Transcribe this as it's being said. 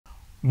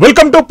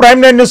Welcome to prime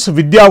 9 news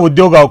విద్యా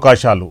ఉద్యోగ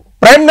అవకాశాలు.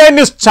 ప్రైమ్ 9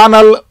 న్యూస్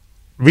ఛానల్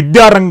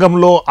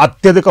విద్యారంగంలో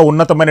అత్యధిక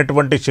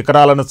ఉన్నతమైనటువంటి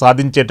శిఖరాలను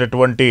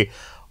సాధించేటటువంటి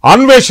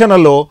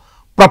అన్వేషణలో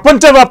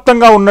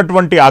ప్రపంచవ్యాప్తంగా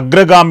ఉన్నటువంటి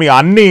అగ్రగామి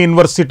అన్ని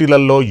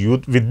యూనివర్సిటీలలో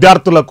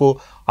విద్యార్థులకు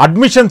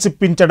అడ్మిషన్స్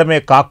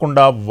ఇప్పించడమే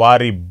కాకుండా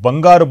వారి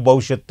బంగారు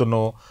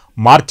భవిష్యత్తును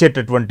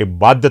మార్చేటటువంటి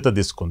బాధ్యత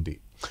తీసుకుంది.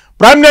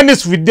 ప్రైమ్ 9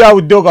 న్యూస్ విద్యా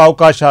ఉద్యోగ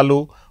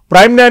అవకాశాలు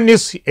ప్రైమ్ 9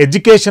 న్యూస్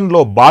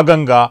ఎడ్యుకేషన్లో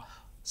భాగంగా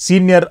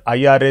సీనియర్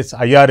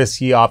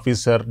ఐఆర్ఎస్ఈ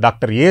ఆఫీసర్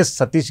డాక్టర్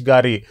సతీష్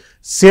గారి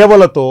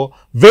సేవలతో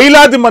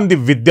వేలాది మంది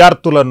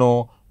విద్యార్థులను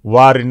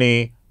వారిని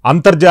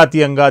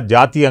అంతర్జాతీయంగా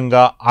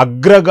జాతీయంగా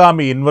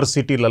అగ్రగామి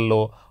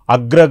యూనివర్సిటీలలో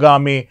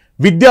అగ్రగామి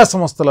విద్యా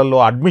సంస్థలలో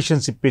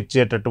అడ్మిషన్స్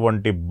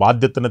ఇప్పించేటటువంటి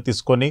బాధ్యతను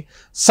తీసుకొని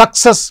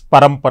సక్సెస్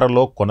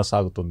పరంపరలో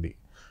కొనసాగుతుంది.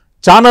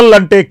 ఛానల్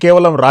అంటే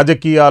కేవలం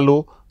రాజకీయాలు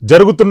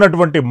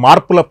జరుగుతున్నటువంటి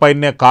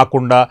మార్పులపైనే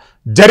కాకుండా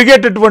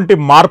జరిగేటటువంటి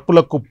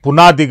మార్పులకు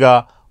పునాదిగా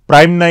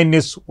ప్రైమ్ 9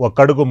 న్యూస్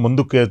ఒక అడుగు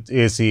ముందుకు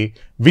వేసి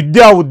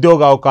విద్యా ఉద్యోగ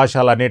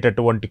అవకాశాలు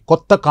అనేటటువంటి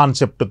కొత్త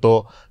కాన్సెప్ట్తో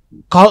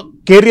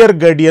కెరియర్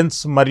గైడెన్స్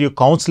మరియు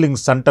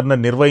కౌన్సిలింగ్ సెంటర్ను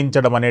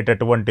నిర్వహించడం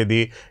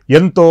అనేటటువంటిది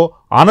ఎంతో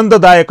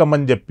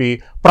ఆనందదాయకమని చెప్పి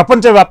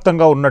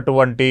ప్రపంచవ్యాప్తంగా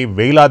ఉన్నటువంటి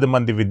వేలాది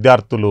మంది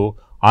విద్యార్థులు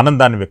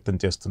ఆనందాన్ని వ్యక్తం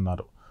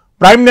చేస్తున్నారు.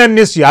 ప్రైమ్ 9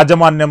 న్యూస్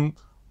యాజమాన్యం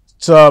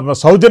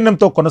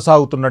సౌజన్యంతో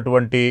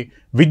కొనసాగుతున్నటువంటి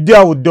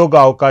విద్యా ఉద్యోగ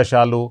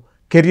అవకాశాలు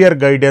career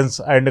guidance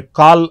and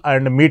call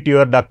and meet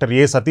your doctor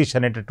Satish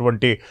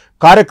అనేటటువంటి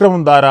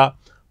కార్యక్రమం ద్వారా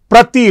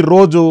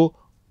ప్రతిరోజు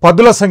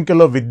పదుల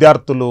సంఖ్యలో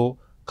విద్యార్థులు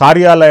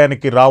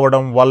కార్యాలయానికి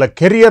రావడం, వాళ్ళ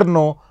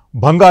కెరియర్ను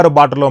బంగారు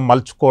బాటలో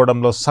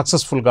మలుచుకోవడంలో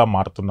సక్సెస్ఫుల్గా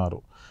మారుతున్నారు.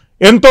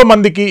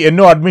 ఎంతోమందికి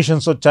ఎన్నో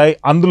అడ్మిషన్స్ వచ్చాయి.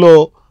 అందులో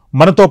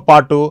మనతో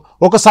పాటు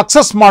ఒక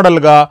సక్సెస్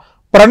మోడల్గా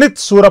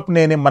ప్రణీత్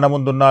సూరప్నేని మన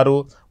ముందున్నారు.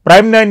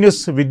 ప్రైమ్ 9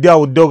 న్యూస్ విద్యా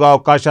ఉద్యోగ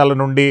అవకాశాల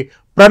నుండి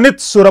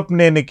Praneeth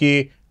సూరప్నేనికి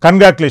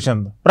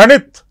congratulation.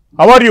 Praneeth,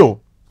 how are you?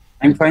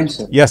 I'm fine,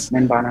 sir. Yes.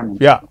 నేను బాగానే.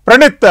 యా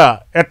ప్రణీత్,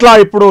 ఎట్లా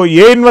ఇప్పుడు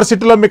ఏ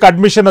యూనివర్సిటీలో మీకు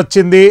అడ్మిషన్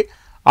వచ్చింది?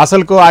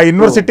 అసలు ఆ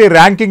యూనివర్సిటీ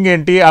ర్యాంకింగ్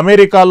ఏంటి?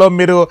 అమెరికాలో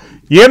మీరు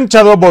ఏం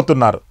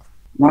చదవబోతున్నారు?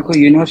 నాకు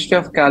యూనివర్సిటీ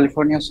ఆఫ్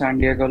కాలిఫోర్నియా శాన్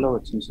డియేగోలో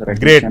వచ్చింది సార్.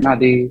 గ్రేట్.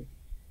 అది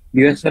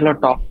యుఎస్ఏ లో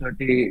టాప్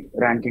 30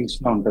 ర్యాంకింగ్స్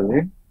లో ఉంటుంది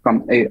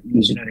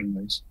ఇంజనీరింగ్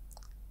వైజ్.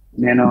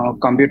 నేను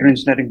కంప్యూటర్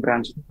ఇంజనీరింగ్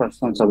బ్రాంచ్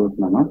ప్రస్తుతం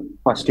చదువుతున్నాను.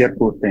 ఫస్ట్ ఇయర్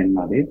పూర్తయింది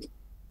నాది.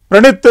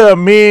 ప్రణీత్,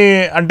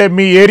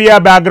 మీ ఏరియా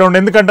బ్యాక్గ్రౌండ్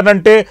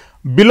ఎందుకంటే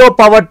below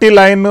poverty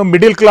line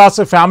middle class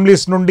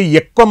families నుండి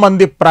ఎక్కువ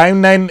మంది ప్రైమ్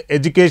 9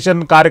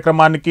 ఎడ్యుకేషన్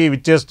కార్యక్రమానికి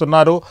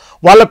విచ్చేస్తున్నారు.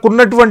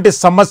 వాళ్ళకున్నటువంటి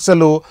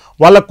సమస్యలు,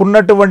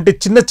 వాళ్ళకున్నటువంటి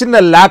చిన్న చిన్న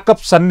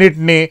ల్యాకప్స్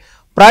అన్నిటినీ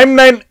ప్రైమ్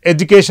 9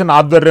 ఎడ్యుకేషన్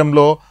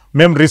ఆధ్వర్యంలో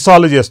మేము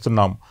రిసాల్వ్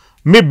చేస్తున్నాం.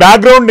 మీ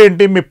బ్యాక్గ్రౌండ్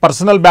ఏంటి? మీ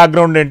పర్సనల్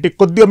బ్యాక్గ్రౌండ్ ఏంటి?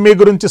 కొద్దిగా మీ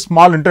గురించి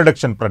స్మాల్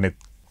ఇంట్రడక్షన్ ప్రణీత్.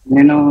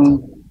 నేను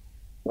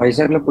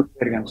వైజాగ్ లో పుట్టి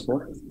పెరిగాను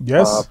సార్.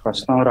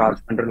 ప్రస్తుతం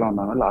రాజమండ్రిలో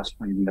ఉన్నాను లాస్ట్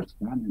 5 years.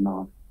 నేను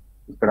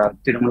ఇక్కడ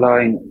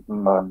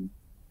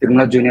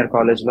తిరుమల జూనియర్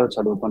కాలేజ్ లో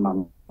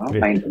చదువుకున్నాను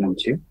 9th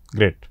నుంచి.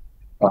 గ్రేట్.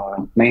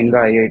 మెయిన్ గా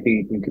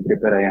ఐఐటికి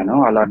ప్రిపేర్ అయ్యాను.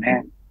 అలానే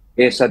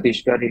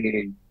సతీష్ గారి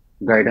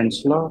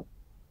గైడెన్స్ లో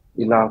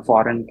ఇలా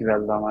ఫారెన్ కి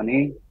వెళ్దామని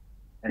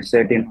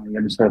SAT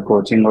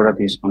కోచింగ్ కూడా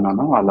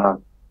తీసుకున్నాను. అలా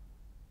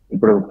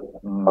ఇప్పుడు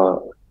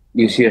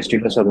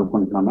UCST లో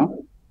చదువుకుంటున్నాను.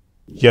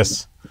 ఎస్,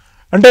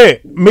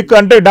 మీకు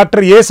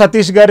డాక్టర్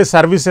సతీష్ గారి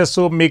సర్వీసెస్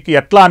మీకు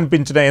ఎట్లా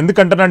అనిపించినాయి?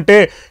 ఎందుకంటే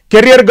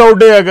కెరియర్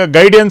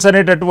గైడెన్స్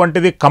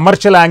అనేటటువంటిది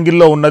కమర్షియల్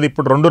యాంగిల్లో ఉన్నది.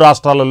 ఇప్పుడు 2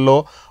 రాష్ట్రాలలో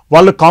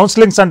వాళ్ళు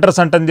కౌన్సిలింగ్ సెంటర్స్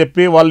అంటని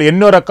చెప్పి వాళ్ళు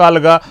ఎన్నో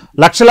రకాలుగా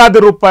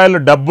లక్షలాది రూపాయలు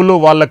డబ్బులు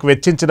వాళ్ళకు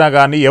వెచ్చించినా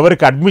కానీ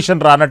ఎవరికి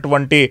అడ్మిషన్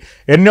రానటువంటి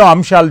ఎన్నో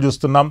అంశాలు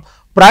చూస్తున్నాం.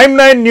 ప్రైమ్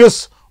 9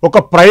 న్యూస్ ఒక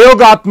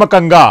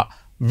ప్రయోగాత్మకంగా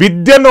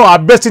విద్యను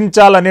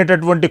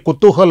అభ్యసించాలనేటటువంటి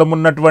కుతూహలం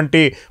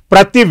ఉన్నటువంటి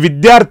ప్రతి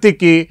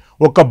విద్యార్థికి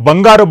ఒక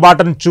బంగారు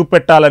బాటను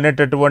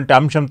చూపెట్టాలనేటటువంటి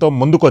అంశంతో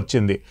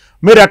ముందుకొచ్చింది.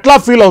 మీరు ఎట్లా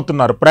ఫీల్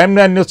అవుతున్నారు? ప్రైమ్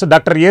 9 న్యూస్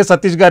డాక్టర్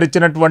సతీష్ గారు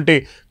ఇచ్చినటువంటి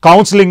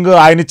కౌన్సిలింగ్,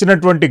 ఆయన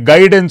ఇచ్చినటువంటి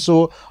గైడెన్స్,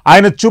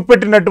 ఆయన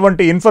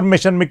చూపెట్టినటువంటి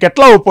ఇన్ఫర్మేషన్ మీకు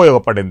ఎట్లా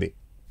ఉపయోగపడింది?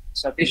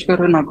 సతీష్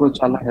గారు నాకు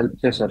చాలా హెల్ప్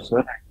చేశారు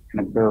సార్.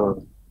 నాకు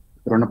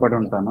రుణపడి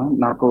ఉంటాను.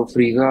 నాకు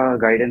ఫ్రీగా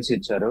గైడెన్స్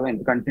ఇచ్చారు.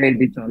 ఎందుకంటే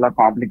ఇది చాలా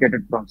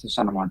కాంప్లికేటెడ్ ప్రాసెస్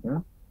అన్నమాట.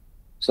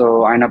 సో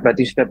ఆయన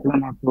ప్రతి స్టెప్ లో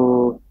నాకు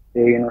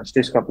ఏ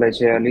యూనివర్సిటీస్కి అప్లై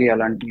చేయాలి,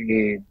 ఎలాంటి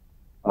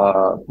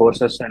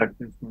కోర్సెస్ సెలెక్ట్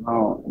చేసుకోవడం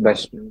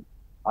బెస్ట్,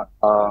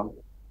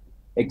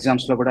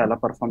 ఎగ్జామ్స్ లో కూడా ఎలా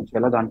పర్ఫామ్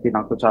చేయాలో దానికి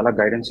నాకు చాలా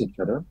గైడెన్స్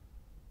ఇచ్చారు.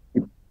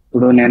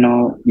 ఇప్పుడు నేను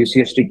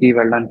UCSTకి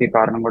వెళ్ళడానికి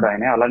కారణం కూడా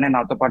ఆయనే. అలానే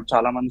నాతో పాటు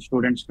చాలా మంది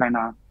స్టూడెంట్స్ కి ఆయన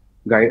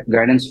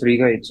గైడెన్స్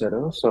ఫ్రీగా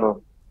ఇచ్చారు. సో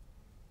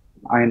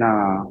ఆయన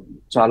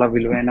చాలా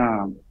విలువైన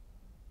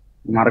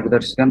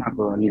మార్గదర్శిగా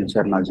నాకు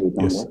నిలిచారు నా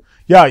జీవితంలో.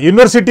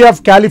 యూనివర్సిటీ ఆఫ్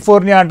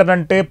కాలిఫోర్నియా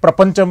అంటే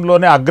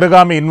ప్రపంచంలోనే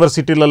అగ్రగామి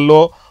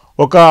యూనివర్సిటీలలో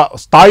ఒక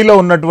స్థాయిలో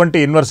ఉన్నటువంటి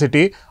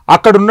యూనివర్సిటీ.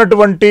 అక్కడ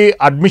ఉన్నటువంటి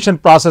అడ్మిషన్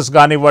ప్రాసెస్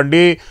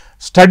కానివ్వండి,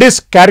 స్టడీస్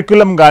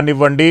క్యారిక్యులం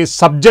కానివ్వండి,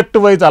 సబ్జెక్ట్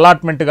వైజ్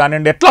అలాట్మెంట్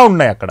కానివ్వండి, ఎట్లా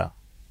ఉన్నాయి అక్కడ?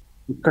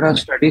 ఇక్కడ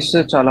స్టడీస్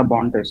చాలా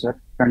బాగుంటాయి సార్.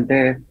 అంటే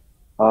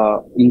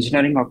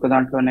ఇంజనీరింగ్ ఒక్క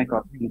దాంట్లోనే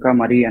కాదు, ఇంకా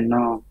మరి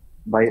ఎన్నో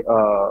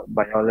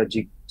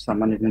బయాలజీ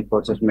సంబంధించిన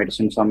కోర్సెస్,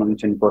 మెడిసిన్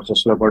సంబంధించిన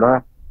కోర్సెస్ లో కూడా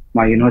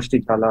మా యూనివర్సిటీ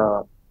చాలా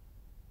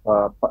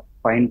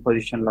ఫైన్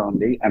పొజిషన్ లో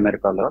ఉంది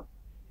అమెరికాలో.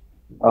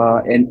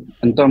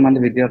 ఎంతో మంది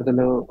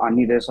విద్యార్థులు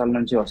అన్ని దేశాల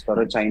నుంచి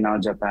వస్తారు, చైనా,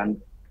 జపాన్,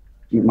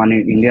 మన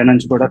ఇండియా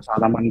నుంచి కూడా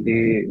చాలా మంది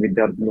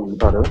విద్యార్థులు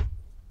ఉంటారు.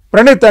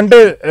 ప్రణీత్, అంటే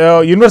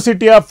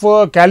university of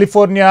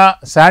California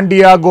San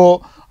Diego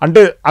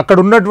అంటే అక్కడ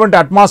ఉన్నటువంటి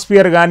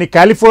అట్మాస్ఫియర్ కానీ,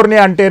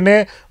 కాలిఫోర్నియా అంటేనే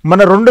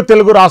మన 2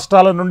 తెలుగు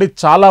రాష్ట్రాల నుండి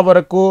చాలా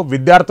వరకు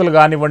విద్యార్థులు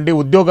కానివ్వండి,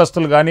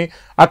 ఉద్యోగస్తులు కానీ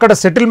అక్కడ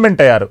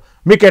సెటిల్మెంట్ అయ్యారు.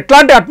 మీకు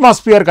ఎట్లాంటి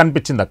అట్మాస్ఫియర్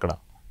కనిపించింది అక్కడ?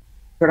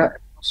 ఇక్కడ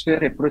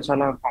అట్మాస్ఫియర్ ఎప్పుడు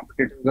చాలా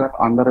కాంపిటేటివ్ గా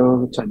అందరూ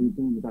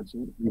చదువుతూ ఉంటారు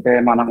సార్. అంటే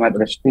మనం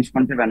రెస్ట్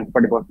తీసుకుంటే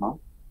వెనకపడిపోతున్నాం.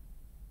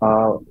 ఆ,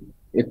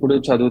 ఎప్పుడు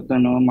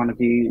చదువుతాను,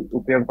 మనకి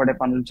ఉపయోగపడే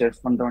పనులు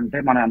చేసుకుంటూ ఉంటే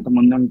మనం ఎంత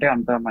ముందు ఉంటే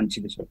అంత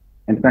మంచిది సార్.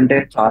 ఎందుకంటే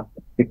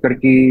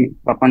ఇక్కడికి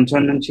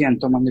ప్రపంచం నుంచి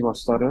ఎంతో మంది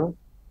వస్తారు,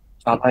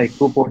 చాలా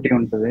ఎక్కువ పోటీ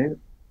ఉంటుంది.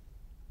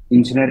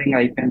 ఇంజనీరింగ్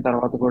అయిపోయిన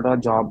తర్వాత కూడా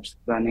జాబ్స్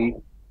కానీ,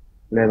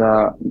 లేదా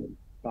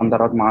దాని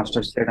తర్వాత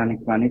మాస్టర్స్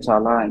చేయడానికి కానీ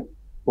చాలా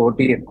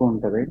పోటీ ఎక్కువ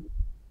ఉంటుంది.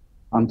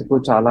 అందుకు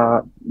చాలా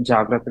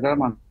జాగ్రత్తగా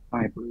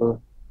మనం ఎప్పుడు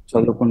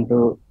చదువుకుంటూ,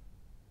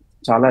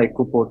 చాలా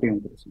ఎక్కువ పోటీ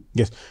ఉంటుంది.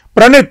 Yes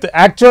Praneeth,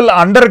 actual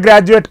under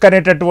graduate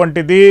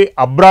అనేటటువంటిది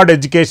అబ్రాడ్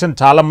ఎడ్యుకేషన్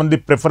చాలా మంది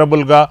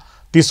ప్రిఫరబుల్గా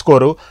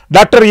తీసుకోరు.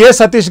 డాక్టర్ ఏ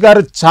సతీష్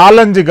గారు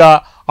ఛాలెంజ్గా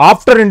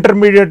ఆఫ్టర్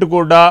ఇంటర్మీడియట్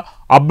కూడా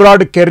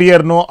అబ్రాడ్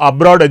కెరియర్ను,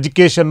 అబ్రాడ్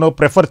ఎడ్యుకేషన్ను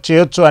ప్రిఫర్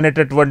చేయొచ్చు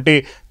అనేటటువంటి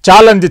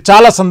ఛాలెంజ్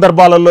చాలా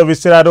సందర్భాలలో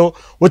విసిరారు.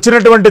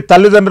 వచ్చినటువంటి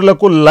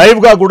తల్లిదండ్రులకు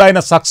లైవ్గా కూడా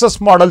ఆయన సక్సెస్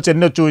మోడల్స్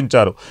ఎన్నో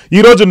చూపించారు.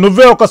 ఈరోజు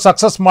నువ్వే ఒక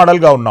సక్సెస్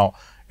మోడల్గా ఉన్నావు.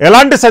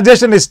 ఎలాంటి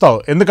సజెషన్ ఇస్తావు?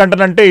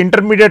 ఎందుకంటేనంటే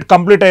ఇంటర్మీడియట్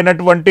కంప్లీట్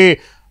అయినటువంటి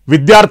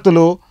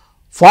విద్యార్థులు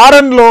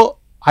ఫారెన్లో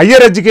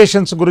హయ్యర్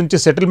ఎడ్యుకేషన్స్ గురించి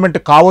సెటిల్మెంట్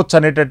కావచ్చు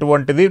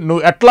అనేటటువంటిది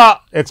నువ్వు ఎట్లా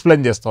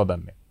ఎక్స్ప్లెయిన్ చేస్తావు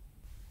దాన్ని?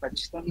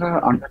 ఖచ్చితంగా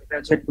అండర్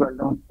గ్రాడ్యుయేట్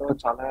వెళ్ళడంతో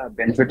చాలా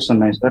బెనిఫిట్స్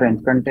ఉన్నాయి సార్.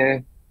 ఎందుకంటే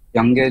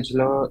యంగ్ ఏజ్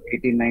లో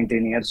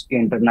 18-19 ఇయర్స్ కి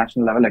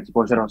ఇంటర్నేషనల్ లెవెల్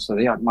ఎక్స్పోజర్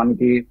వస్తుంది. అది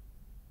మనకి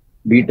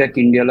బీటెక్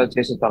ఇండియాలో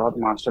చేసిన తర్వాత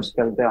మాస్టర్స్కి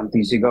వెళ్తే అంత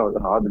ఈజీగా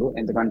రాదు.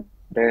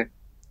 ఎందుకంటే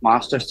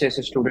మాస్టర్స్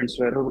చేసే స్టూడెంట్స్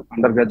వేరు,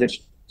 అండర్ గ్రాడ్యుయేట్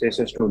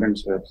చేసే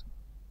స్టూడెంట్స్ వేరు.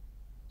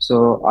 సో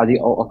అది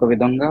ఒక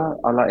విధంగా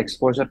అలా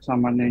ఎక్స్పోజర్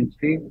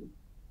సంబంధించి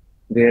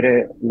వేరే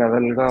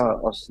లెవెల్ గా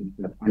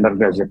వస్తుంది అండర్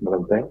గ్రాడ్యుయేట్ లో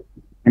వెళ్తే.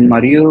 అండ్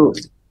మరియు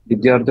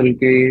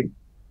విద్యార్థులకి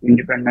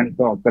ఇండిపెండెంట్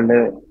గా ఒక్కళ్ళే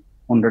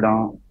ఉండడం,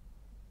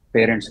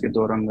 పేరెంట్స్ కి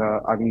దూరంగా,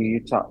 అది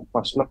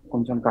ఫస్ట్ లో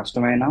కొంచెం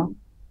కష్టమైన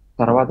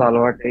తర్వాత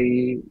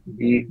అలవాటయ్యి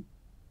ఈ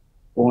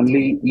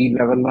ఓన్లీ ఈ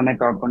లెవెల్లోనే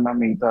కాకుండా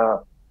మిగతా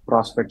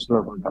ప్రాస్పెక్ట్స్ లో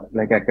కూడా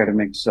లైక్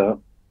అకాడమిక్స్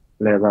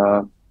లేదా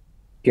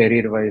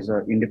కెరీర్ వైజ్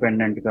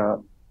ఇండిపెండెంట్ గా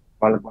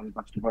వాళ్ళు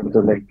కష్టపడుతూ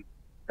like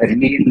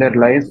early in their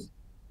life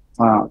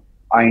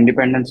ఆ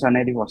ఇండిపెండెన్స్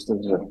అనేది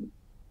వస్తుంది సార్.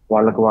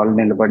 వాళ్ళకు వాళ్ళు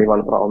నిలబడి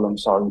వాళ్ళ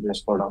ప్రాబ్లమ్స్ సాల్వ్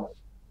చేసుకోవడం,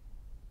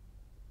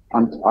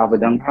 ఆ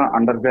విధంగా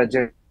అండర్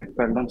గ్రాడ్యుయేట్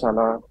వెళ్ళడం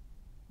చాలా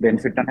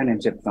బెనిఫిట్ అని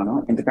నేను చెప్తాను.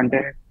 ఎందుకంటే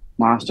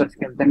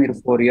మాస్టర్స్కి వెళ్తే మీరు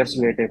 4 years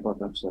లేట్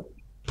అయిపోతారు సార్.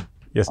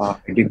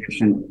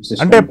 ఎడ్యుకేషన్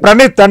అంటే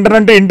ప్రణీత్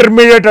అంటే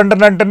ఇంటర్మీడియట్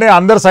అంటేనే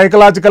అందరు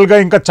సైకలాజికల్ గా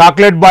ఇంకా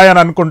చాక్లెట్ బాయ్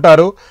అని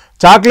అనుకుంటారు.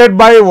 చాక్లెట్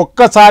బాయ్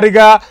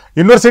ఒక్కసారిగా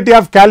యూనివర్సిటీ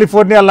ఆఫ్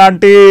కాలిఫోర్నియా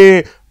లాంటి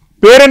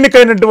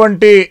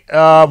పేరెన్నికైనటువంటి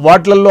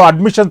వాటిలలో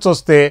అడ్మిషన్స్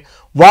వస్తే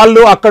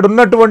వాళ్ళు అక్కడ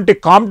ఉన్నటువంటి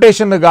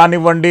కాంపిటీషన్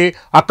కానివ్వండి,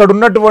 అక్కడ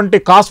ఉన్నటువంటి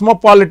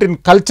కాస్మోపాలిటన్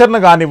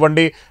కల్చర్ను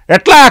కానివ్వండి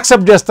ఎట్లా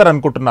యాక్సెప్ట్ చేస్తారు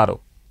అనుకుంటున్నారు?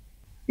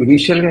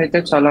 ఇనిషియల్ గా అయితే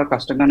చాలా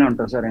కష్టంగానే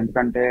ఉంటుంది సార్.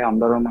 ఎందుకంటే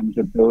అందరూ మన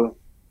చుట్టూ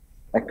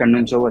ఎక్కడి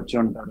నుంచో వచ్చి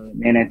ఉంటారు.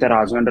 నేనైతే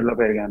రాజమండ్రిలో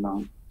పెరిగాను.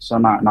 సో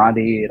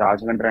నాది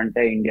రాజమండ్రి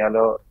అంటే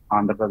ఇండియాలో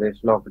ఆంధ్రప్రదేశ్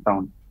లో ఒక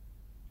టౌన్.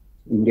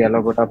 ఇండియాలో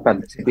కూడా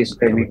పెద్ద సిటీస్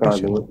ఏమీ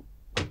కాదు.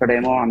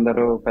 ఇక్కడేమో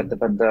అందరూ పెద్ద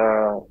పెద్ద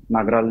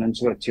నగరాల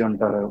నుంచి వచ్చి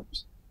ఉంటారు.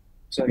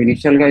 సో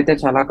ఇనిషియల్ గా అయితే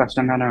చాలా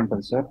కష్టంగానే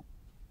ఉంటుంది సార్.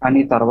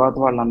 కానీ తర్వాత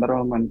వాళ్ళందరూ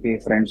మనకి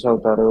ఫ్రెండ్స్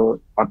అవుతారు,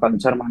 ఆ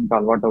కల్చర్ మనకి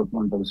అలవాటు అవుతూ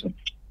ఉంటుంది సార్.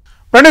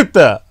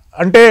 ప్రణీత్,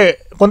 అంటే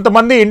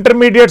కొంతమంది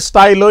ఇంటర్మీడియట్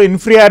స్థాయిలో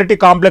ఇన్ఫీరియారిటీ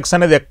కాంప్లెక్స్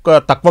అనేది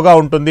తక్కువగా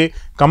ఉంటుంది.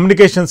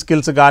 కమ్యూనికేషన్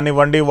స్కిల్స్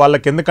కానివ్వండి,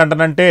 వాళ్ళకి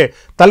ఎందుకంటేనంటే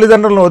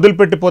తల్లిదండ్రులను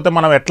వదిలిపెట్టిపోతే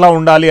మనం ఎట్లా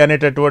ఉండాలి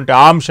అనేటటువంటి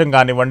ఆ అంశం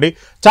కానివ్వండి,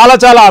 చాలా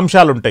చాలా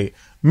అంశాలు ఉంటాయి.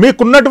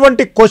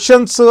 మీకున్నటువంటి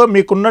క్వశ్చన్స్,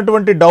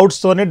 మీకున్నటువంటి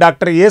డౌట్స్తోని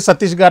డాక్టర్ ఏ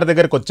సతీష్ గారి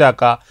దగ్గరికి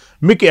వచ్చాక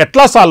మీకు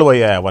ఎట్లా సాల్వ్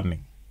అయ్యాయి అవన్నీ?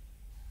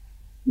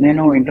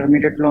 నేను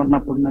ఇంటర్మీడియట్ లో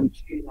ఉన్నప్పటి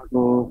నుంచి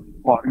నాకు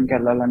ఫారెన్కి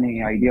వెళ్ళాలని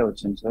ఐడియా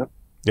వచ్చింది సార్.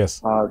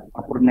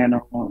 అప్పుడు నేను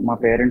మా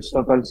పేరెంట్స్ తో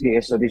కలిసి ఏ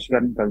సతీష్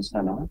గారిని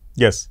కలిసాను.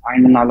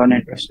 ఆయన నాలో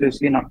ఇంట్రెస్ట్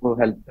చూసి నాకు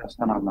హెల్ప్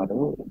చేస్తాను అన్నారు.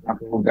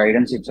 నాకు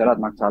గైడెన్స్ ఇచ్చారు,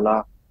 అది నాకు చాలా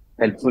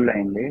హెల్ప్ఫుల్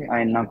అయింది.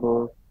 ఆయన నాకు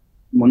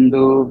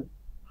ముందు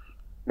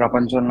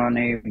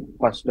ప్రపంచంలోని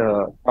ఫస్ట్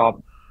టాప్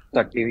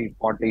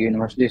 30-40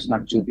 యూనివర్సిటీస్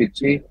నాకు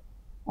చూపించి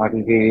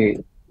వాటికి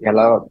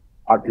ఎలా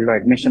వాటిలో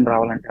అడ్మిషన్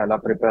రావాలంటే ఎలా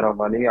ప్రిపేర్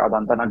అవ్వాలి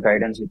అదంతా నాకు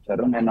గైడెన్స్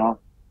ఇచ్చారు. నేను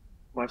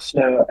ఫస్ట్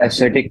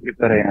ఎస్ఐటికి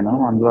ప్రిపేర్ అయ్యాను.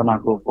 అందులో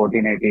నాకు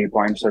 1480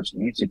 పాయింట్స్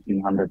వచ్చినాయి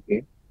 1600కి.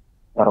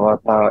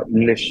 తర్వాత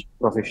ఇంగ్లీష్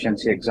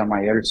ప్రొఫిషియన్సీ ఎగ్జామ్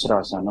ఐఎల్ట్స్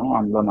రాశాను.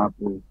 అందులో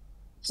నాకు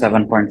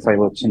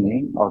 7.5 వచ్చింది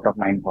అవుట్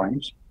ఆఫ్ 9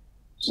 points.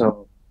 సో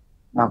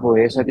నాకు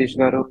ఏ సతీష్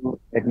గారు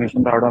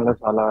అడ్మిషన్ రావడంలో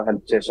చాలా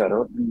హెల్ప్ చేశారు.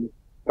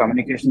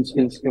 కమ్యూనికేషన్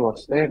స్కిల్స్ కి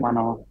వస్తే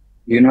మనం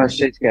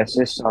యూనివర్సిటీస్కి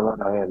ఎస్ఎస్ చాలా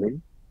రాయాలి.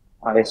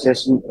 ఆ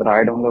ఎస్ఎస్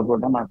రాయడంలో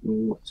కూడా నాకు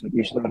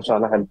సతీష్ గారు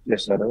చాలా హెల్ప్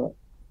చేశారు.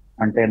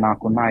 అంటే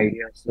నాకున్న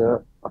ఐడియాస్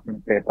అక్కడ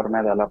పేపర్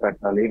మీద ఎలా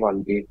పెట్టాలి,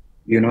 వాళ్ళకి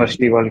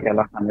యూనివర్సిటీ వాళ్ళకి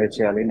ఎలా కన్వే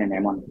చేయాలి నేను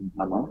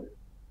ఏమనుకుంటున్నాను.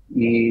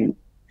 ఈ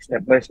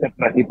స్టెప్ బై స్టెప్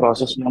ప్రతి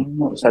ప్రాసెస్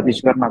లోనూ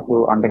సతీష్ గారు నాకు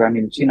అండగా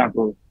నిలిచి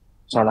నాకు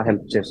చాలా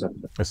హెల్ప్ చేశారు.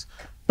 ఎస్.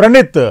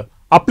 ప్రణీత్,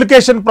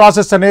 అప్లికేషన్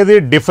ప్రాసెస్ అనేది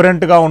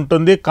డిఫరెంట్గా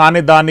ఉంటుంది,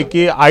 కానీ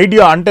దానికి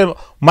ఐడియా అంటే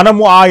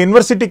మనము ఆ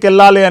యూనివర్సిటీకి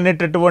వెళ్ళాలి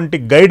అనేటటువంటి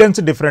గైడెన్స్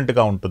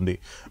డిఫరెంట్గా ఉంటుంది.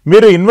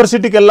 మీరు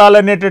యూనివర్సిటీకి వెళ్ళాలి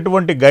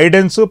అనేటటువంటి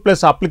guidance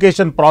plus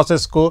application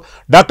ప్రాసెస్కు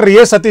doctor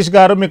Satish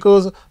గారు మీకు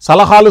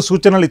సలహాలు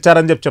సూచనలు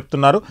ఇచ్చారని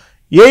చెప్తున్నారు.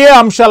 ఏ ఏ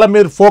అంశాల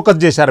మీరు ఫోకస్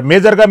చేశారు?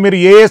 మేజర్గా మీరు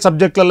ఏ ఏ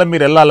సబ్జెక్టులలో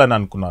మీరు వెళ్ళాలని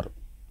అనుకున్నారు?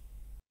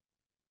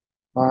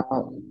 ఆ,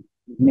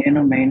 నేను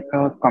మెయిన్ గా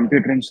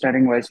computer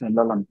engineering vice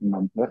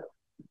వెళ్ళాలనుకున్నాను sir.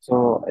 So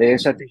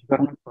Satish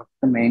గారు నాకు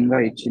ఫస్ట్ మెయిన్ గా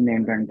ఇచ్చింది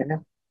ఏంటంటే,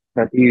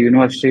 ప్రతి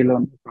యూనివర్సిటీలో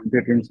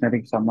కంప్యూటర్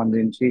ఇంజనీరింగ్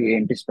సంబంధించి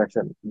ఏంటి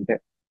స్పెషల్ అంటే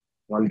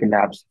వాళ్ళకి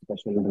ల్యాబ్స్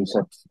స్పెషల్,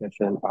 రీసెర్చ్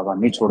స్పెషల్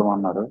అవన్నీ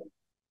చూడమన్నారు.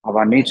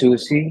 అవన్నీ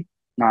చూసి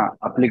నా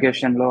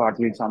అప్లికేషన్ లో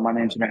వాటికి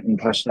సంబంధించిన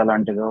ఇంట్రెస్ట్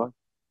ఎలాంటిదో,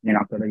 నేను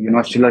అక్కడ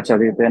యూనివర్సిటీలో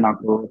చదివితే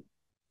నాకు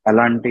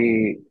ఎలాంటి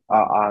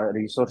ఆ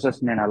రిసోర్సెస్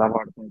నేను ఎలా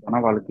వాడుకుంటానో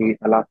వాళ్ళకి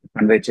ఎలా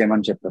కన్వే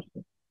చేయమని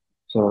చెప్పారు.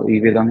 సో ఈ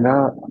విధంగా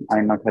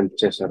ఆయన నాకు హెల్ప్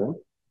చేశారు.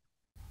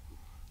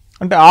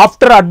 అంటే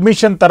ఆఫ్టర్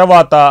అడ్మిషన్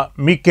తర్వాత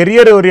మీ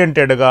కెరియర్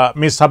ఓరియంటెడ్గా,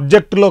 మీ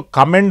సబ్జెక్టులో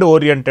కమెండ్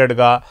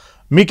ఓరియంటెడ్గా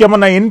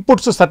మీకేమన్నా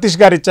ఇన్పుట్స్ సతీష్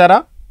గారు ఇచ్చారా?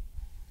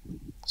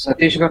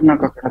 సతీష్ గారు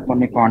నాకు అక్కడ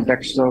కొన్ని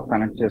కాంటాక్ట్స్ తో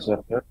కనెక్ట్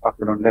చేశారు సార్,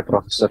 అక్కడ ఉండే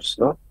ప్రొఫెసర్స్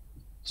తో.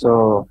 సో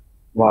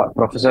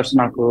ప్రొఫెసర్స్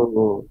నాకు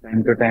టైం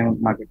టు టైం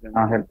నాకు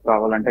ఎట్లా హెల్ప్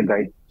కావాలంటే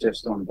గైడ్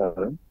చేస్తూ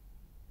ఉంటారు.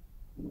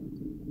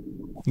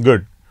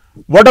 Good.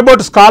 What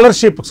about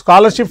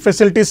scholarship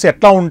facilities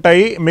ఎట్లా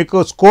ఉంటాయి మీకు?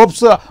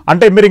 స్కోప్స్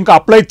అంటే మీరు ఇంకా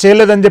అప్లై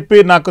చేయలేదని చెప్పి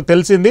నాకు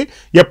తెలిసింది,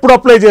 ఎప్పుడు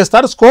అప్లై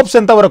చేస్తారు? స్కోప్స్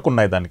ఎంతవరకు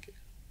ఉన్నాయి దానికి?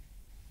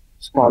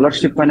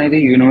 స్కాలర్షిప్ అనేది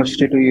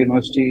యూనివర్సిటీ టు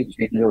యూనివర్సిటీ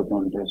చేంజ్ అవుతూ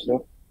ఉంటాయి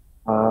సార్.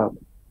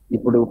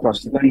 ఇప్పుడు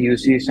ప్రస్తుతం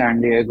యూసీ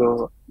శాండియాగో,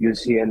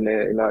 యూసీఎల్ఏ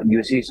ఇలా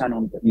యూసీస్ అని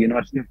ఉంటాయి.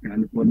 యూనివర్సిటీ ఆఫ్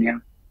కాలిఫోర్నియా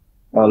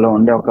లో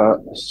ఉండే ఒక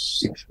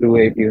 6 to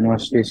 8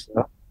 యూనివర్సిటీస్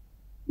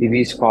ఇవి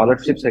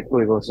స్కాలర్షిప్స్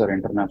ఎక్కువ ఇవ్వవు సార్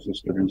ఇంటర్నేషనల్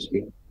స్టూడెంట్స్ కి.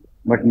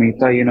 బట్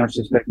మిగతా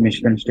universities like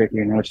Michigan state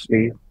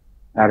university,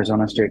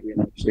 Arizona state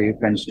university,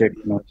 pen state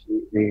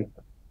university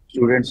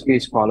students కి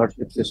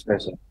స్కాలర్షిప్స్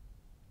ఇస్తాయి సార్.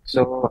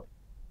 సో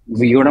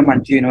ఇవి కూడా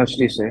మంచి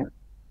యూనివర్సిటీసే.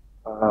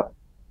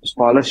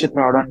 స్కాలర్షిప్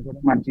రావడానికి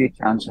కూడా మంచి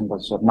ఛాన్స్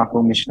ఉంటుంది సార్.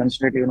 నాకు మిచిగన్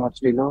స్టేట్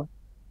యూనివర్సిటీలో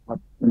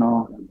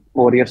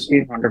 4 years కి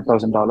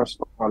 $100,000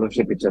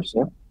 స్కాలర్షిప్ ఇచ్చారు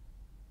సార్.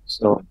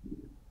 సో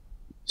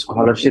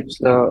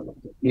స్కాలర్షిప్స్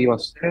కి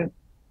వస్తే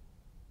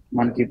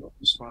మనకి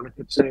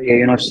స్కాలర్షిప్స్ ఏ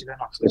యూనివర్సిటీలో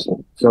వస్తాయి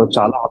సార్. సో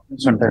చాలా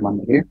ఆప్షన్స్ ఉంటాయి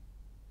మనకి.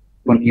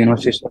 కొన్ని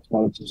యూనివర్సిటీస్ లో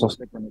స్కాలర్షిప్స్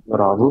వస్తాయి, కొన్నిట్లో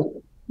రావు.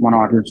 మనం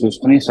వాటిని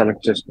చూసుకుని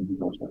సెలెక్ట్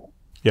చేసుకుంటాం sir.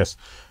 Yes.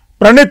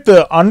 Praneeth,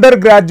 under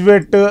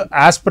graduate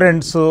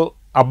aspirants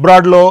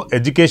అబ్రాడ్లో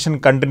education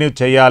continue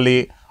చేయాలి,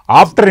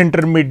 ఆఫ్టర్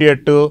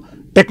ఇంటర్మీడియట్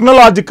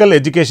టెక్నాలజికల్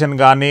ఎడ్యుకేషన్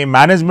కానీ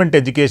మేనేజ్మెంట్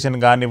ఎడ్యుకేషన్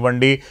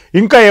కానివ్వండి,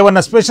 ఇంకా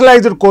ఏమైనా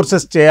స్పెషలైజ్డ్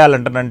కోర్సెస్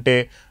చేయాలంటే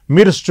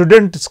మీరు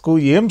స్టూడెంట్స్కు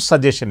ఏం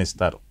సజెషన్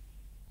ఇస్తారు?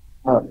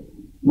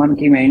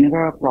 మనకి మెయిన్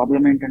గా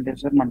ప్రాబ్లం ఏంటంటే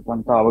సార్, మనకు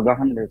అంత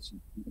అవగాహన లేదు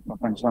సార్.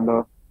 ప్రపంచంలో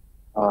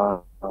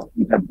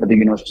పెద్ద పెద్ద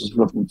యూనివర్సిటీస్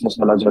లో కోర్సెస్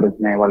ఎలా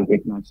జరుగుతున్నాయి, వాళ్ళకి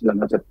ఎకనామిక్స్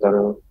ఎలా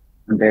చెప్తారు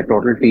అంటే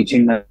టోటల్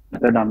టీచింగ్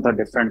మెథడ్ అంతా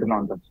డిఫరెంట్ గా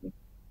ఉంటుంది సార్.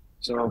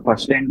 సో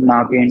ఫస్ట్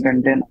నాకు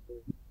ఏంటంటే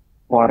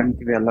ఫారెన్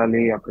కి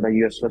వెళ్ళాలి, అక్కడ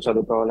యుఎస్ లో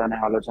చదువుకోవాలనే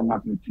ఆలోచన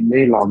నాకు వచ్చింది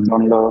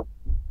లాక్డౌన్ లో.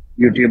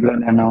 యూట్యూబ్ లో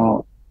నేను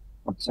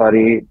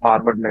ఒకసారి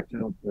హార్వర్డ్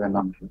లెక్చర్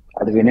విన్నాను.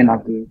 అది విని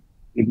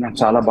ఇది నాకు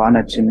చాలా బాగా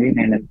నచ్చింది,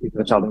 నేను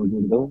ఇక్కడ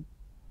చదవకూడదు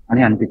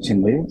అని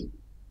అనిపించింది.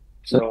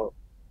 సో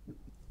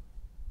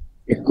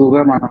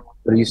ఎక్కువగా మనం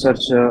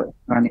రీసెర్చ్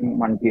కానీ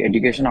మనకి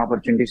ఎడ్యుకేషన్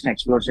ఆపర్చునిటీస్ ని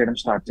ఎక్స్ప్లోర్ చేయడం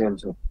స్టార్ట్ చేయాలి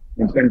సార్.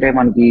 ఎందుకంటే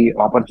మనకి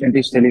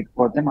ఆపర్చునిటీస్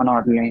తెలియకపోతే మనం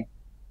వాటిని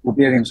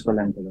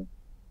ఉపయోగించుకోలేము కదా.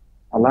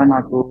 అలా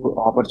నాకు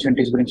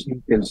ఆపర్చునిటీస్ గురించి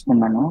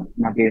తెలుసుకున్నాను.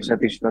 నాకు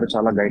సతీష్ గారు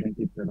చాలా గైడెన్స్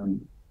ఇచ్చారు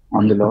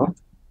అందులో.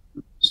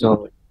 సో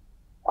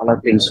అలా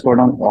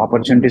తెలుసుకోవడం,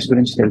 ఆపర్చునిటీస్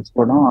గురించి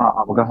తెలుసుకోవడం, ఆ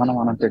అవగాహన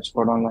మనం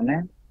తెచ్చుకోవడంలోనే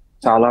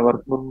చాలా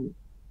వరకు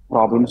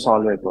ప్రాబ్లమ్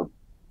సాల్వ్ అయిపోతుంది.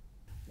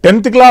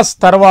 10th క్లాస్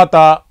తర్వాత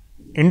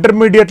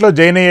ఇంటర్మీడియట్లో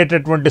జాయిన్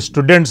అయ్యేటటువంటి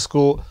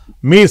స్టూడెంట్స్కు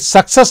మీ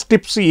సక్సెస్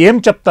టిప్స్ ఏం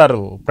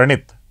చెప్తారు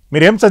ప్రణీత్?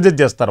 మీరు ఏం సజెస్ట్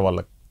చేస్తారు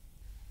వాళ్ళకి?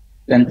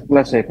 10th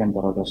క్లాస్ అయిపోయిన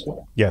తర్వాత సార్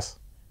ఎస్,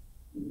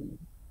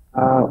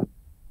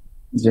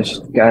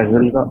 జస్ట్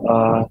క్యాజువల్ గా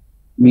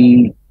మీ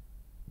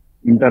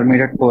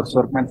ఇంటర్మీడియట్ కోర్స్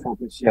వర్క్ మీద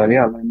ఫోకస్ చేయాలి.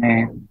 అలానే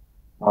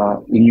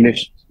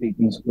English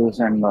speaking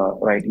skills and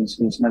writing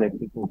skills మీద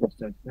ఎక్కువ ఫోకస్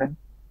చేస్తే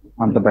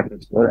అంత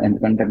బెటర్ సార్.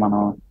 ఎందుకంటే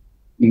మనం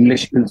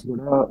ఇంగ్లీష్ స్కిల్స్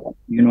కూడా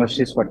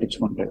యూనివర్సిటీస్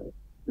పట్టించుకుంటాయి.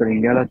 ఇక్కడ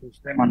ఇండియాలో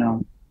చూస్తే మనం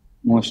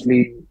మోస్ట్లీ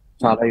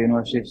చాలా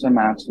universities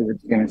maths,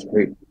 physics,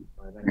 chemistry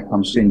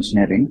comes to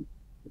engineering.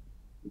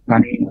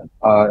 కానీ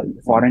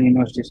foreign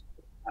universities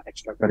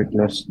extra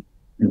curriculars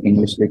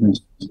English speaking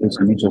skills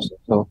అన్ని చూస్తాం.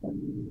 సో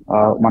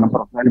మనం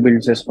ప్రొఫైల్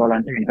బిల్డ్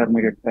చేసుకోవాలంటే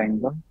ఇంటర్మీడియట్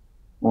టైంలో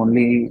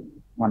ఓన్లీ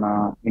మన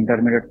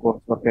ఇంటర్మీడియట్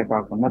కోర్స్ వర్కే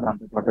కాకుండా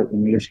దాంతోపాటు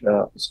English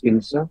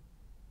skills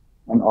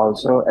and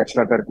also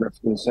extra curricular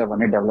skills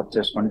అవన్నీ డెవలప్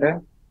చేసుకుంటే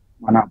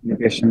మన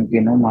అప్లికేషన్ కి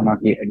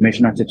మనకి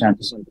అడ్మిషన్ వచ్చే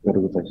ఛాన్సెస్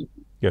పెరుగుతాయి.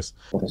 ఎస్,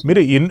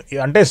 మీరు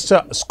అంటే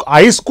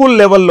హై స్కూల్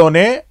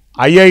లెవెల్లోనే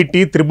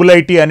ఐఐటి,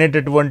 IIIT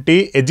అనేటటువంటి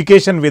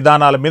ఎడ్యుకేషన్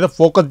విధానాల మీద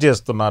ఫోకస్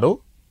చేస్తున్నారు.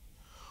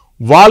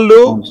 వాళ్ళు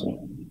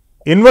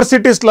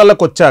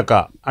యూనివర్సిటీస్లలోకి వచ్చాక,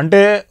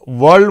 అంటే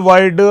వరల్డ్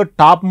వైడ్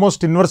టాప్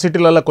మోస్ట్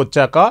యూనివర్సిటీలలోకి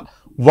వచ్చాక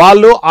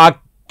వాళ్ళు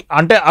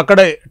అంటే అక్కడ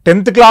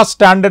 10th క్లాస్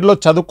స్టాండర్డ్లో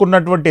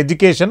చదువుకున్నటువంటి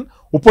ఎడ్యుకేషన్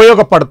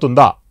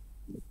ఉపయోగపడుతుందా?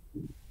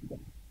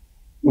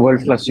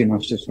 వరల్డ్ క్లాస్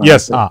యూనివర్సిటీస్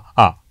ఎస్,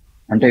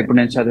 అంటే ఇప్పుడు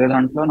నేను చదివే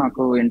దాంట్లో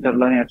నాకు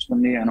ఇంటర్లో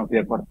నేర్చుకుంది అని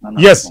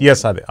ఉపయోగపడుతున్నాను. ఎస్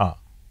ఎస్, అదే.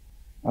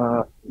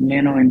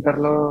 నేను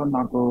ఇంటర్లో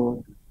నాకు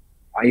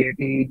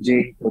ఐఐటి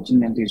జేఈ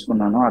కోచింగ్ నేను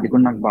తీసుకున్నాను, అది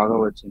కూడా నాకు బాగా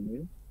వచ్చింది.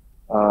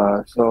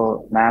 సో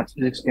మ్యాథ్స్,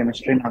 ఫిజిక్స్,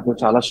 కెమిస్ట్రీ నాకు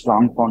చాలా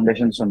స్ట్రాంగ్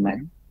ఫౌండేషన్స్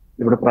ఉన్నాయి.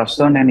 ఇప్పుడు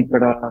ప్రస్తుతం నేను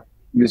ఇక్కడ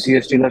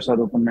యూసిఎస్టీలో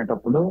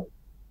చదువుకునేటప్పుడు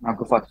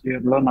నాకు ఫస్ట్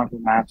ఇయర్లో నాకు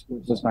మ్యాథ్స్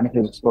కోర్సెస్ కానీ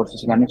ఫిజిక్స్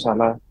కోర్సెస్ కానీ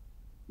చాలా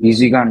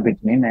ఈజీగా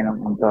అనిపించినాయి. నేను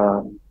అంత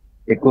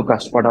ఎక్కువ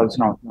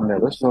కష్టపడాల్సిన అవసరం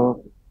లేదు. సో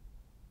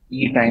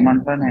ఈ టైం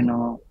అంతా నేను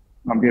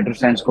కంప్యూటర్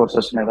సైన్స్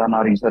కోర్సెస్ మీద, నా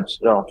రీసెర్చ్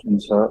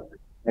ఆప్షన్స్,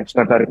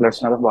 ఎక్స్ట్రా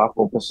కరికులర్స్ మీద బాగా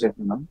ఫోకస్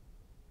చేస్తున్నాం.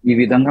 ఈ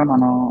విధంగా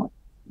మనం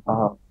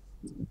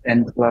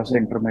 10th class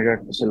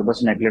intermediate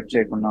syllabus neglect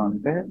చేయకుండా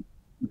ఉంటే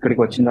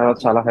ఇక్కడికి వచ్చిన తర్వాత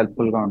చాలా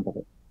హెల్ప్ఫుల్గా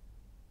ఉంటుంది.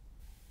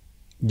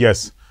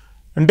 ఎస్,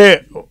 అంటే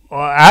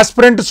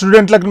ఆస్పిరెంట్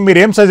స్టూడెంట్లకు మీరు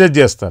ఏం సజెస్ట్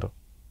చేస్తారు?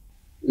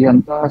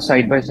 ఇదంతా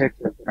సైడ్ బై సైడ్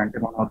చేస్తారు. అంటే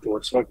మనం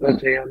కోర్స్ వర్క్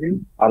చేయాలి,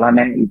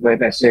 అలానే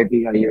ఇటువైపు ఎస్ఐటి,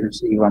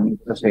 ఐఎల్సి ఇవన్నీ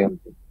కూడా చేయాలి.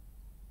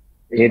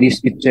 ఏది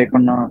స్కిప్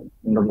చేయకుండా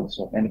ఉండకూడదు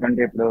సార్.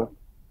 ఎందుకంటే ఇప్పుడు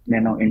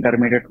నేను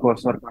ఇంటర్మీడియట్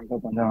కోర్స్ వర్క్ అంటే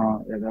కొంచెం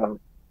ఏదో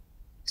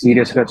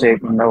సీరియస్ గా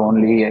చేయకుండా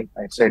ఓన్లీ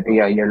ఎస్ఐటి,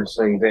 ఐఎల్స్,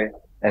 ఇవే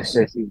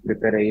ఎస్ఎస్సి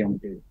ప్రిపేర్ అయ్యి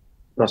ఉంటుంది.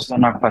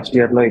 ప్రస్తుతం నాకు ఫస్ట్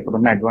ఇయర్ లో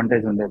ఇప్పుడున్న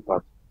అడ్వాంటేజ్ ఉండేది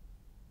కాదు.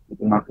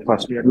 ఇప్పుడు నాకు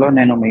ఫస్ట్ ఇయర్ లో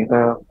నేను మిగతా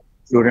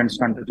స్టూడెంట్స్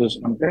కంటే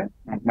చూసుకుంటే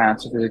నాకు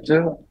మ్యాథ్స్, ఫిజిక్స్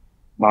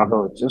బాగా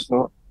వచ్చు. సో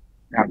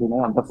నాకు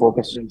మీద అంత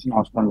ఫోకస్ చేయాల్సిన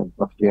అవసరం లేదు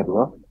ఫస్ట్ ఇయర్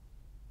లో.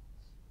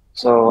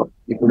 సో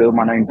ఇప్పుడు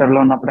మనం ఇంటర్లో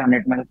ఉన్నప్పుడు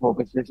అన్నిటి మీద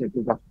ఫోకస్ చేసి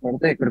ఎక్కువ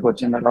కష్టపడితే ఇక్కడికి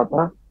వచ్చిన తర్వాత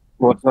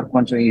కోర్స్ వర్క్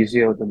కొంచెం ఈజీ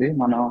అవుతుంది.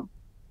 మనం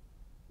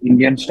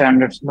ఇండియన్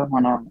స్టాండర్డ్స్ లో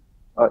మనం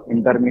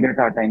ఇంటర్మీడియట్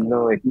ఆ టైంలో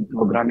ఎక్కువ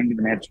ప్రోగ్రామింగ్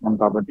నేర్చుకున్నాం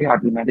కాబట్టి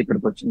వాటి మీద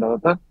ఇక్కడికి వచ్చిన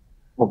తర్వాత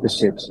ఫోకస్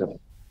చేస్తారు.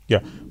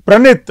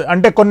 ప్రణీత్,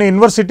 అంటే కొన్ని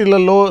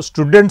యూనివర్సిటీలలో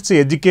స్టూడెంట్స్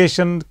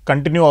ఎడ్యుకేషన్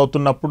కంటిన్యూ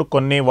అవుతున్నప్పుడు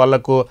కొన్ని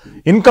వాళ్ళకు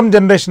ఇన్కమ్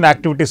జనరేషన్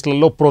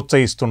యాక్టివిటీస్లలో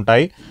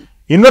ప్రోత్సహిస్తుంటాయి.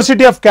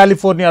 యూనివర్సిటీ ఆఫ్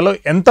కాలిఫోర్నియాలో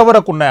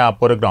ఎంతవరకు ఉన్నాయి ఆ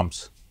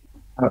ప్రోగ్రామ్స్?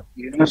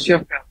 యూనివర్సిటీ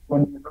ఆఫ్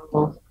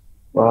కాలిఫోర్నియాలో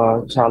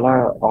చాలా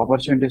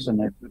ఆపర్చునిటీస్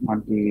ఉన్నాయి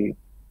మనకి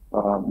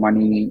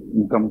మనీ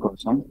ఇన్కమ్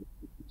కోసం.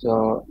 So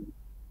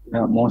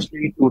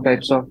mostly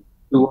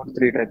 2 or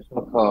 3 types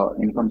of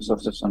income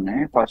sources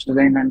ఉన్నాయి. ఫస్ట్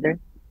ఏంటంటే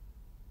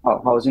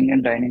హౌసింగ్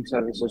అండ్ డైనింగ్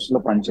సర్వీసెస్ లో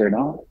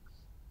పనిచేయడం.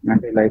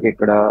 అంటే లైక్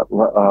ఇక్కడ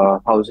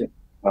హౌసింగ్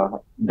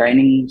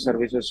డైనింగ్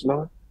సర్వీసెస్ లో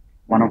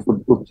మనం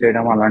ఫుడ్ కుక్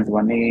చేయడం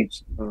అలాంటివన్నీ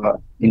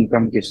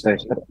ఇన్కమ్ కి ఇస్తాయి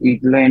సార్.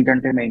 వీటిలో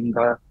ఏంటంటే మెయిన్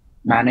గా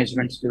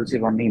మేనేజ్మెంట్ స్కిల్స్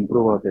ఇవన్నీ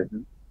ఇంప్రూవ్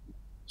అవుతాయి.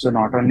 So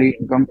not only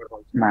income but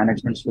also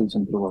management skills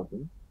improve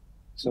అవుతాయి.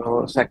 So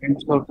second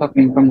source of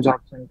income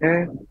jobs అంటే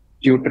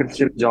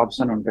ట్యూటర్షిప్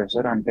జాబ్స్ అని ఉంటాయి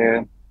సార్. అంటే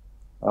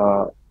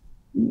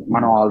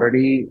మనం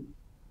ఆల్రెడీ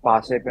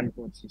పాస్ అయిపోయిన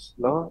కోర్సెస్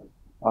లో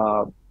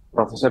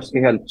ప్రొఫెసర్స్ కి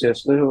హెల్ప్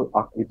చేస్తూ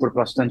ఇప్పుడు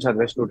ప్రస్తుతం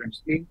చదివే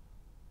స్టూడెంట్స్ కి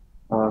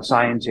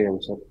సాయం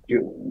చేయాలి సార్.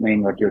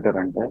 మెయిన్ గా ట్యూటర్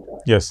అంటే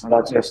అలా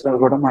చేస్తే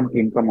కూడా మనకి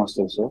ఇన్కమ్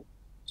వస్తుంది సార్.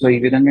 సో ఈ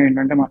విధంగా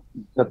ఏంటంటే మన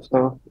టీచర్స్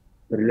తో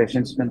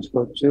రిలేషన్స్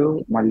పెంచుకోవచ్చు,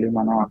 మళ్ళీ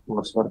మనం ఆ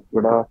కోర్స్ వర్క్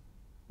కూడా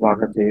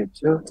బాగా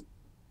చేయొచ్చు.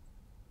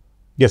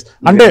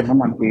 అంటే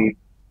మనకి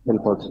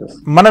హెల్ప్ అవుతుంది.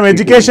 మనం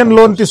ఎడ్యుకేషన్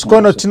లోన్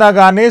తీసుకొని వచ్చినా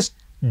కానీ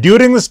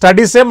డ్యూరింగ్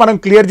స్టడీసే మనం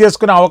క్లియర్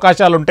చేసుకునే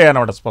అవకాశాలు ఉంటాయి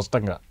అన్నమాట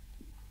స్పష్టంగా.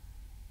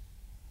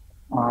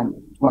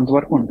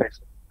 కొంతవరకు ఉంటాయి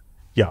సార్.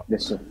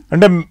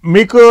 అంటే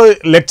మీకు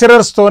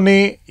లెక్చరర్స్ తోని,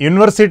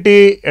 university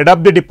head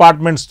of the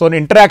departments తోని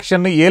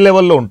ఇంటరాక్షన్ ఏ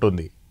లెవెల్లో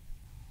ఉంటుంది?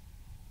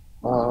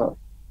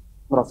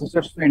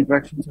 ప్రొఫెసర్స్ తో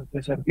ఇంటరాక్షన్స్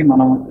వచ్చేసరికి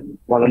మనం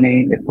వాళ్ళని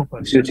ఎక్కువ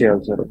పర్సీవ్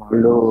చేయాలి సార్.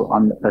 వాళ్ళు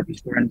ప్రతి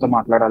స్టూడెంట్ తో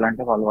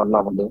మాట్లాడాలంటే వాళ్ళ వల్ల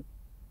అవ్వదు.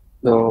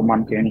 సో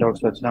మనకి ఏం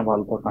డౌట్స్ వచ్చినా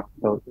వాళ్ళతో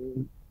కనెక్ట్ అవుతూ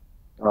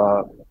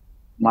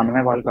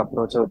మనమే వాళ్ళకి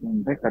అప్రోచ్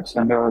అవుతుంటే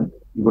ఖచ్చితంగా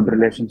గుడ్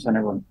రిలేషన్స్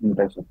అనేవి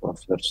ఉంటాయి సార్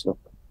ప్రొఫెసర్స్ తో.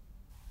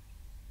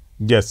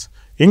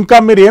 ఇంకా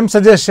మీరు ఏం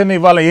సజెషన్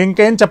ఇవ్వాలి,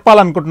 ఇంకేం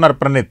చెప్పాలనుకుంటున్నారు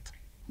ప్రణీత్?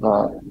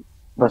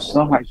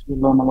 ప్రస్తుతం హై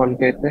స్కూల్లో ఉన్న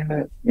వాళ్ళకి అయితే,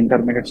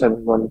 ఇంటర్మీడియట్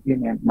చదివే వాళ్ళకి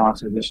నా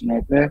సజెషన్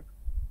అయితే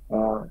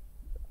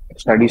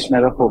స్టడీస్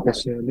మీద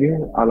ఫోకస్ చేయాలి.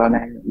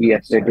 అలానే ఈ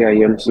ఎస్ఐటి,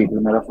 ఐఎల్సి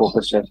మీద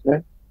ఫోకస్ చేస్తే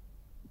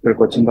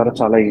ఇక్కడికి వచ్చిన తర్వాత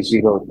చాలా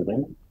ఈజీగా అవుతుంది.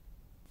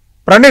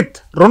 ప్రణీత్,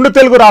 2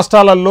 తెలుగు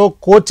రాష్ట్రాలలో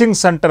కోచింగ్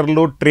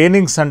సెంటర్లు,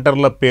 ట్రైనింగ్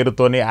సెంటర్ల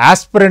పేరుతోని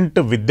ఆస్పిరెంట్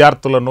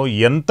విద్యార్థులను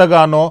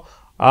ఎంతగానో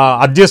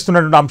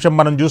అధ్యస్తున్నటువంటి అంశం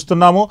మనం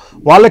చూస్తున్నాము.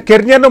 వాళ్ళ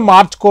కెరియర్ను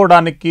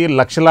మార్చుకోవడానికి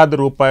లక్షలాది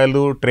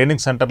రూపాయలు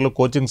ట్రైనింగ్ సెంటర్లు,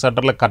 కోచింగ్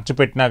సెంటర్లు ఖర్చు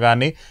పెట్టినా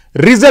కానీ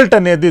రిజల్ట్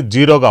అనేది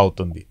జీరోగా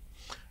అవుతుంది.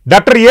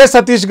 డాక్టర్ ఏ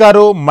సతీష్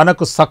గారు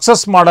మనకు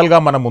సక్సెస్ మోడల్గా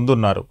మన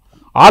ముందున్నారు.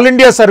 ఆల్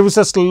ఇండియా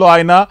సర్వీసెస్లో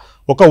ఆయన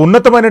ఒక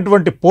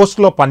ఉన్నతమైనటువంటి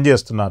పోస్టులో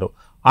పనిచేస్తున్నారు.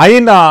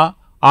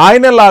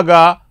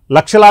 ఆయనలాగా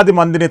లక్షలాది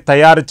మందిని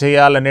తయారు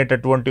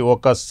చేయాలనేటటువంటి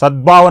ఒక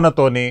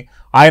సద్భావనతోని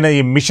ఆయన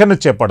ఈ మిషన్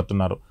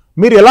చేపడుతున్నారు.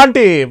 మీరు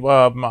ఎలాంటి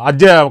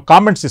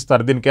కామెంట్స్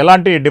ఇస్తారు, దీనికి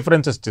ఎలాంటి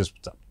డిఫరెన్సెస్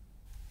చూస్తారు?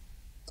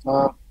 ఆ,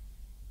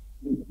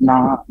 నా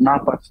నా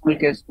పర్సనల్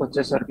కేసుకి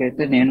వచ్చేసరికి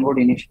అయితే నేను కూడా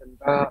ఇనిషియల్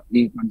గా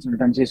ఈ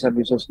కన్సల్టెన్సీ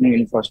సర్వీసెస్ ని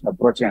ఫస్ట్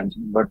అప్రోచ్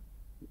అయ్యాను. బట్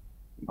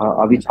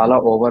అవి చాలా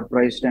ఓవర్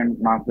ప్రైస్డ్ అండ్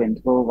నాకు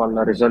ఎందుకో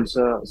వాళ్ళ రిజల్ట్స్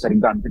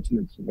సరిగ్గా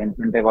అనిపించలేదు.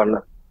 ఎందుకంటే వాళ్ళ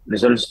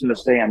రిజల్ట్స్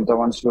చూస్తే ఎంతో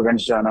మంది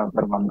స్టూడెంట్స్ జాయిన్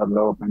అవుతారు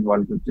వందల్లో, కానీ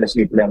వాళ్ళకి వచ్చే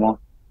సీట్లేమో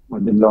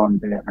కొద్దిలో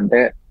ఉంటాయి. అంటే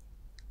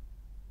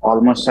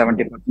ఆల్మోస్ట్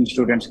 70%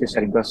 స్టూడెంట్స్ కి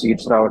సరిగ్గా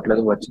సీట్స్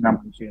రావట్లేదు, వచ్చిన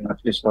మంచి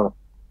యూనివర్సిటీస్ లో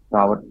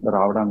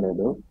రావడం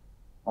లేదు.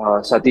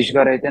 సతీష్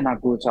గారు అయితే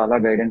నాకు చాలా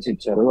గైడెన్స్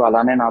ఇచ్చారు.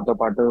 అలానే నాతో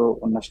పాటు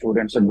ఉన్న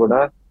స్టూడెంట్స్ కూడా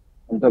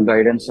ఎంతో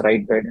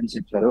రైట్ గైడెన్స్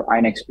ఇచ్చారు.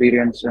 ఆయన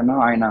ఎక్స్పీరియన్స్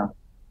ఆయన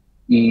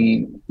ఈ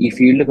ఈ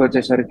ఫీల్డ్ కి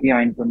వచ్చేసరికి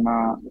ఆయనకున్న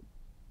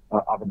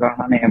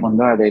అవగాహన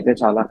ఏముందో అదైతే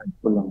చాలా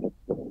హెల్ప్ఫుల్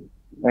ఉంటుంది.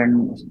 అండ్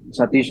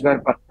సతీష్ గారి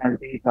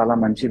పర్సనాలిటీ చాలా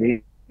మంచిది.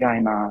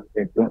 ఆయన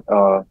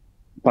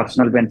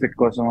పర్సనల్ బెనిఫిట్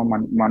కోసం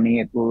మనీ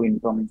ఎక్కువ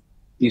ఇన్కమ్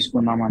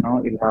తీసుకున్నామనో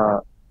ఇలా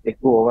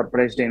ఎక్కువ ఓవర్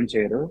ప్రైస్డ్ ఏం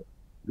చేయరు.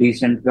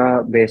 రీసెంట్ గా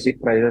బేసిక్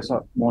ప్రైజెస్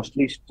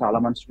మోస్ట్లీ చాలా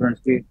మంది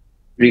స్టూడెంట్స్ కి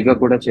ఫ్రీగా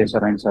కూడా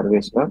చేశారు ఆయన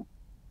సర్వీస్ గా.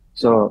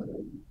 సో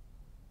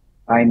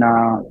ఆయన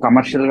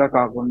కమర్షియల్ గా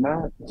కాకుండా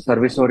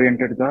సర్వీస్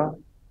ఓరియంటెడ్ గా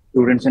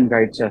స్టూడెంట్స్ ని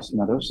గైడ్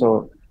చేస్తున్నారు. సో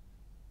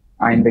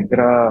ఆయన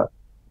దగ్గర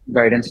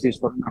గైడెన్స్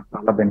తీసుకోవడం నాకు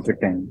చాలా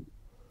బెనిఫిట్ అయింది.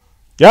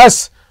 Yes,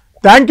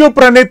 thank you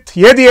Praneeth.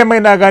 ఏది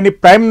ఏమైనా కానీ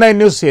ప్రైమ్ 9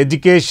 న్యూస్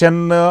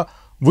ఎడ్యుకేషన్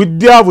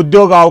విద్యా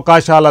ఉద్యోగ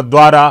అవకాశాల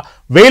ద్వారా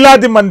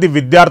వేలాది మంది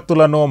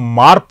విద్యార్థులను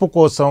మార్పు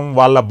కోసం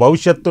వాళ్ళ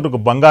భవిష్యత్తుకు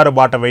బంగారు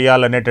బాట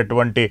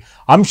వేయాలనేటటువంటి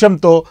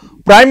అంశంతో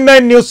ప్రైమ్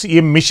 9 న్యూస్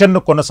ఈ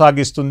మిషన్ను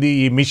కొనసాగిస్తుంది.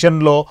 ఈ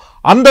మిషన్లో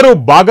అందరూ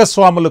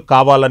భాగస్వాములు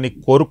కావాలని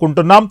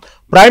కోరుకుంటున్నాం.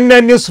 ప్రైమ్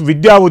 9 న్యూస్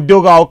విద్యా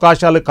ఉద్యోగ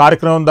అవకాశాల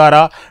కార్యక్రమం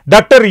ద్వారా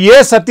డాక్టర్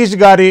సతీష్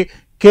గారి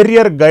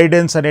కెరియర్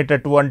గైడెన్స్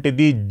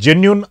అనేటటువంటిది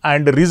genuine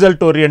and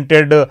result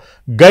oriented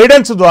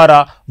guidance ద్వారా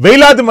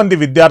వేలాది మంది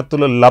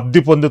విద్యార్థులు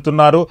లబ్ధి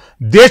పొందుతున్నారు.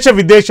 దేశ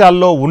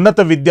విదేశాల్లో ఉన్నత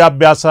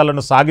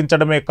విద్యాభ్యాసాలను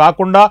సాగించడమే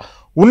కాకుండా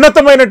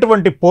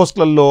ఉన్నతమైనటువంటి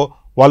పోస్టులలో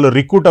వాళ్ళు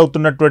రిక్రూట్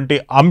అవుతున్నటువంటి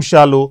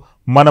అంశాలు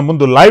మన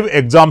ముందు లైవ్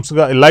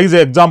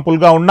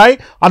ఎగ్జాంపుల్గా ఉన్నాయి.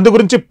 అందు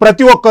గురించి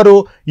ప్రతి ఒక్కరూ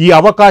ఈ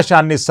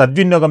అవకాశాన్ని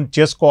సద్వినియోగం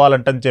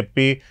చేసుకోవాలంటని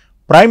చెప్పి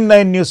ప్రైమ్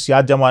 9 న్యూస్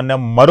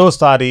యాజమాన్యం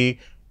మరోసారి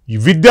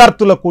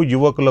విద్యార్థులకు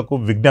యువకులకు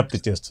విజ్ఞప్తి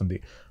చేస్తుంది.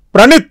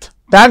 Praneeth,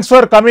 thanks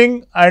for coming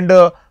and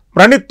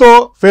ప్రణీత్తో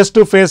face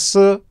to face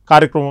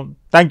కార్యక్రమం.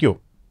 Thank you.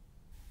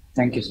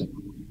 Thank you sir.